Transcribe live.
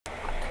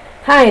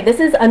Hi, this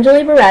is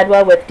Anjali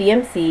Baradwa with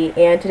DMC,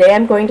 and today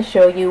I'm going to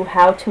show you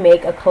how to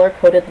make a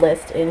color-coded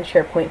list in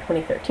SharePoint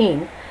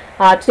 2013.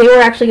 Today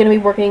we're actually going to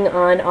be working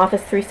on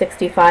Office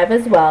 365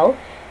 as well,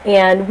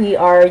 and we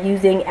are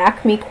using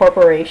Acme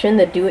Corporation,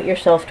 the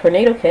do-it-yourself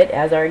tornado kit,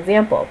 as our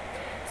example.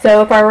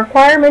 So if our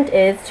requirement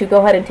is to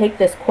go ahead and take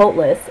this quote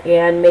list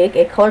and make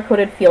a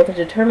color-coded field to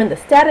determine the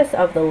status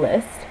of the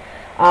list,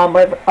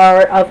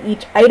 or of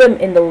each item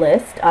in the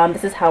list,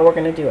 this is how we're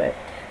going to do it.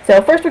 So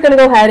first we're going to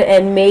go ahead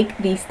and make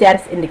the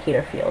status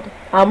indicator field.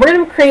 We're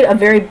going to create a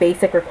very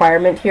basic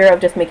requirement here of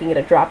just making it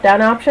a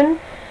drop-down option.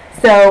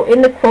 So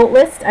in the quote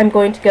list, I'm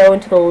going to go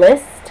into the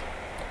list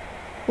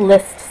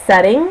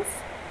settings,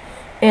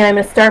 and I'm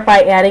going to start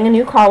by adding a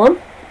new column.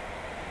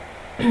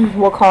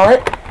 We'll call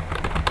it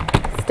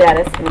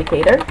status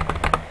indicator.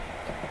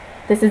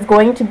 This is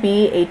going to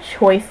be a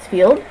choice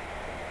field.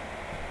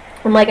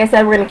 And like I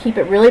said, we're going to keep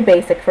it really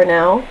basic for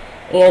now,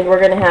 and we're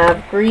going to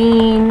have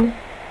green,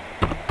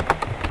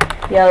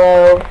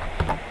 yellow,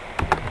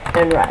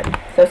 and red.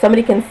 So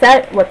somebody can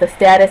set what the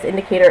status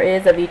indicator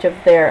is of each of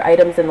their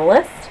items in the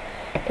list,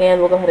 and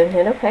we'll go ahead and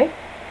hit OK.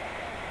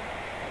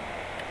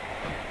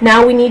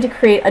 Now we need to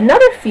create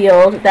another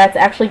field that's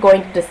actually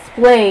going to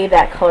display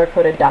that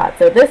color-coded dot.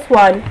 So this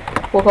one,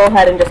 we'll go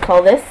ahead and just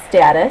call this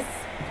status,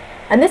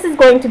 and this is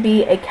going to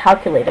be a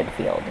calculated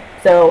field.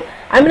 So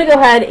I'm going to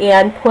go ahead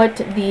and put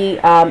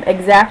the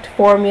exact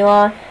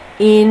formula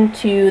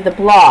into the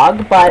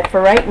blog, but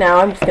for right now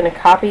I'm just going to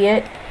copy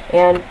it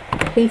and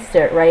paste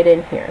it right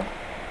in here.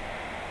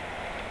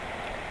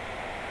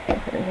 Go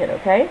ahead and hit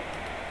OK.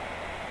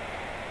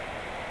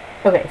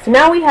 Okay, so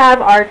now we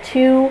have our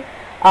two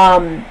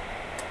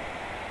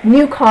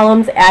new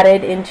columns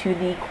added into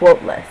the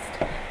quote list.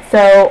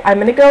 So I'm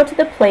going to go to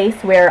the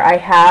place where I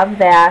have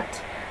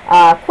that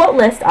quote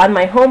list on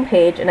my home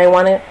page, and I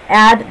want to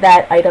add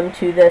that item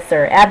to this,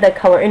 or add the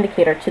color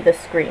indicator to this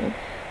screen.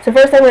 So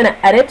first I'm going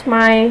to edit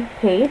my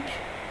page.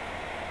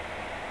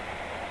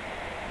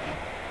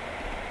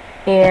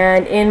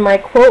 And in my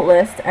quote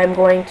list, I'm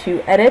going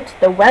to edit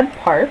the web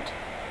part.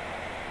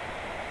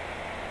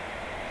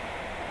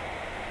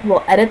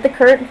 We'll edit the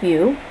current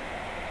view.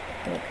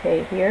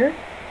 Okay, here.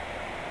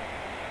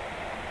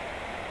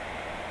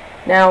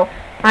 Now,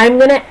 I'm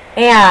going to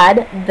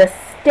add the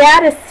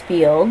status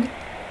field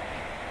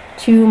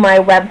to my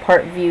web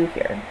part view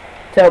here.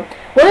 So,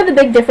 one of the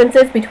big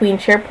differences between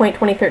SharePoint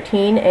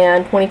 2013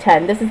 and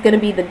 2010, this is going to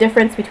be the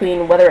difference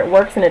between whether it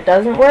works and it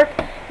doesn't work,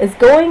 is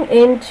going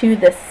into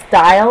the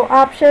style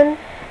option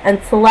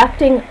and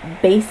selecting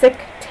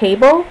basic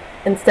table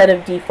instead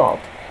of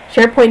default.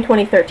 SharePoint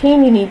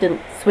 2013, you need to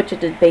switch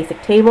it to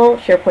basic table.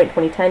 SharePoint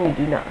 2010, you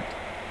do not.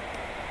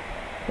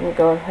 And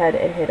go ahead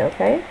and hit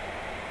OK.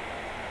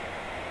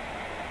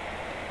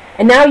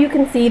 And now you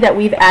can see that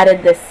we've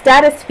added this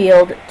status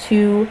field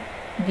to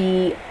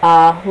the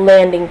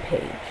landing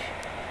page.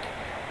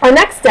 Our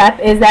next step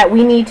is that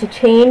we need to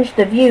change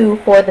the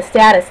view for the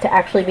status to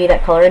actually be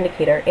that color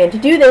indicator. And to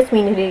do this,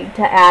 we need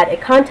to add a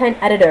content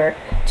editor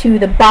to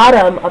the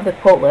bottom of the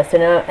quote list,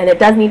 and it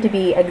does need to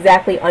be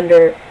exactly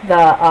under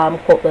the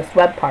quote list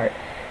web part.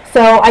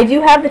 So I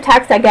do have the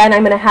text. Again,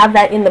 I'm going to have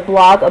that in the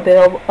blog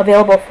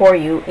available for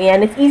you,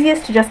 and it's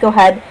easiest to just go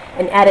ahead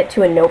and add it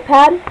to a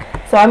notepad.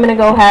 So I'm going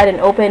to go ahead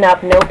and open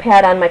up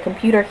Notepad on my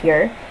computer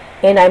here,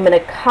 and I'm going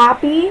to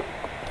copy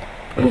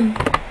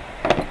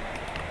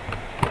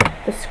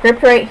the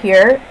script right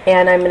here,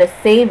 and I'm going to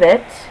save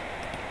it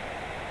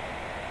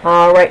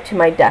right to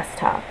my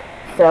desktop.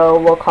 So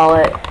we'll call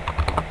it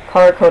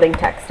color coding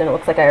text, and it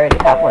looks like I already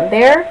have one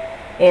there,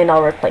 and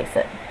I'll replace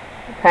it.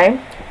 Okay,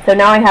 so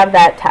now I have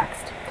that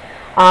text.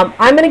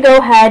 I'm going to go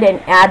ahead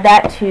and add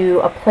that to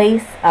a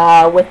place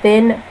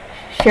within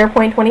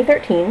SharePoint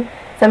 2013.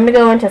 So I'm going to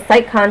go into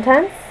Site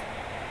Contents,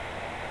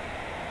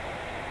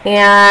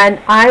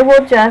 and I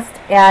will just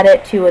add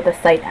it to the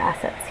Site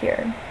Assets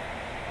here.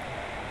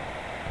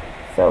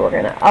 So we're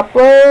going to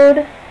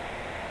upload,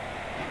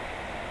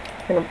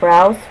 we're going to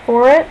browse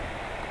for it,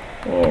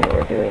 and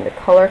we're doing the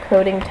color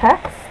coding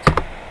text.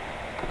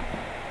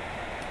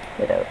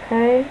 Hit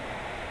OK.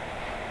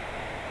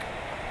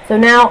 So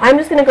now I'm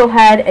just going to go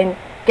ahead and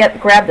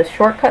grab the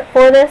shortcut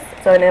for this.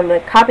 So I'm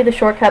going to copy the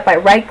shortcut by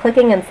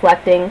right-clicking and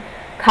selecting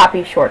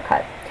Copy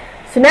Shortcut.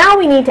 So now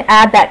we need to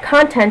add that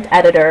content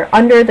editor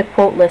under the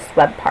quote list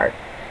web part.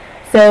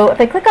 So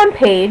if I click on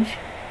Page,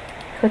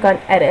 click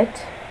on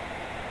Edit,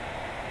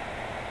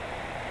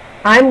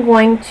 I'm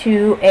going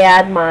to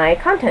add my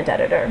content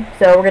editor.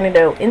 So we're going to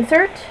go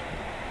Insert,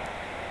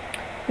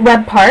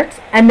 Web Part,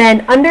 and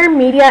then under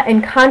Media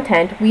and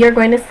Content, we are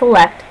going to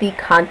select the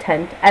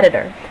content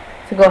editor.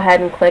 So go ahead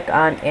and click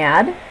on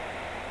Add.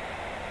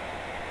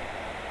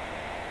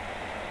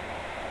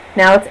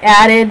 Now it's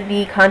added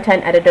the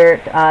content editor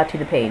to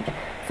the page.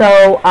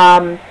 So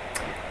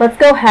let's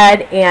go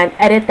ahead and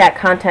edit that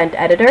content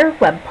editor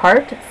web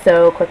part.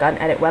 So click on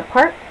Edit Web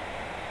Part.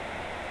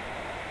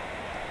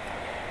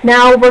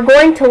 Now we're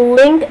going to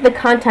link the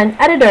content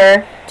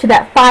editor to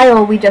that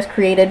file we just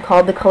created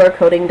called the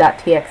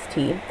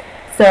colorcoding.txt.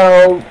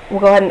 So we'll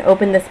go ahead and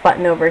open this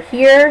button over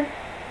here,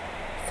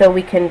 so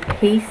we can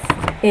paste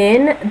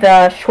in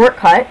the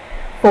shortcut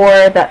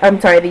for the,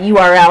 the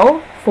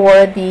URL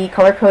for the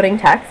color coding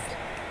text.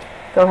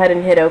 Go ahead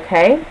and hit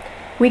OK.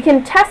 We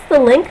can test the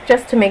link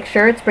just to make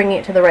sure it's bringing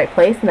it to the right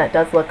place, and that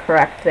does look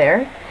correct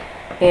there.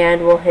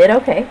 And we'll hit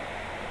OK.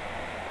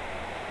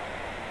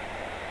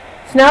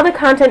 So now the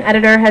content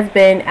editor has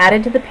been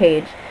added to the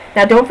page.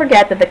 Now don't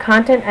forget that the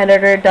content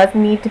editor does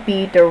need to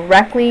be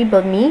directly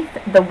beneath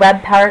the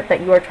web part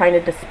that you are trying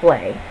to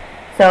display.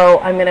 So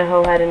I'm going to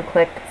go ahead and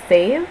click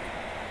Save.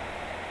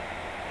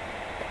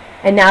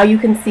 And now you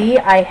can see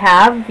I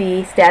have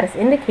the status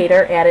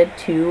indicator added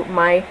to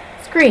my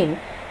screen.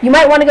 You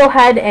might want to go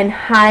ahead and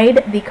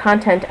hide the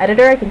content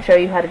editor. I can show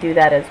you how to do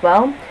that as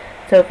well.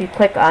 So if you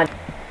click on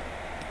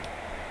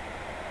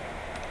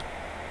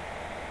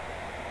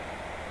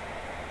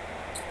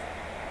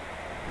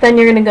then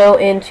you're going to go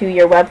into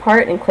your web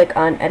part and click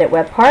on Edit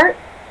Web Part.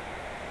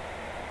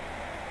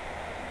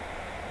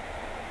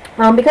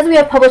 Because we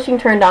have publishing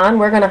turned on,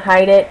 we're going to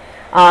hide it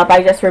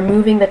by just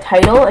removing the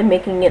title and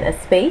making it a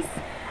space,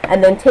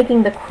 and then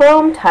taking the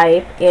Chrome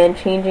type and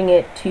changing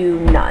it to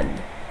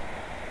none.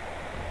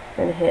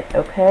 And hit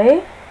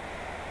OK.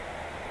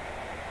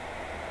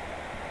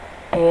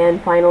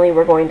 And finally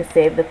we're going to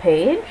save the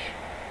page.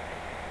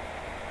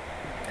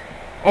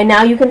 And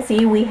now you can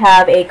see we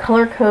have a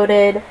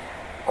color-coded.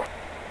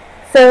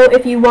 So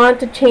if you want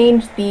to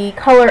change the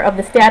color of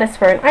the status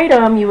for an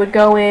item, you would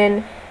go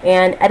in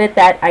and edit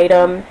that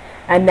item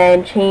and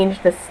then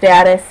change the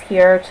status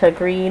here to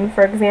green,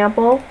 for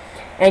example,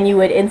 and you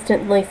would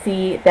instantly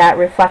see that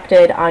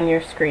reflected on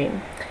your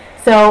screen.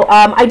 So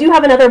I do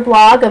have another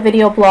blog, a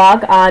video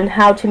blog, on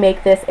how to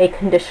make this a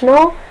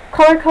conditional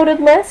color-coded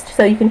list,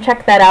 so you can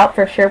check that out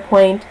for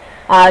SharePoint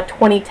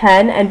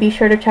 2010, and be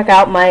sure to check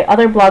out my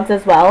other blogs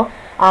as well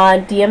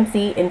on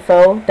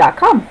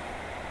dmcinfo.com.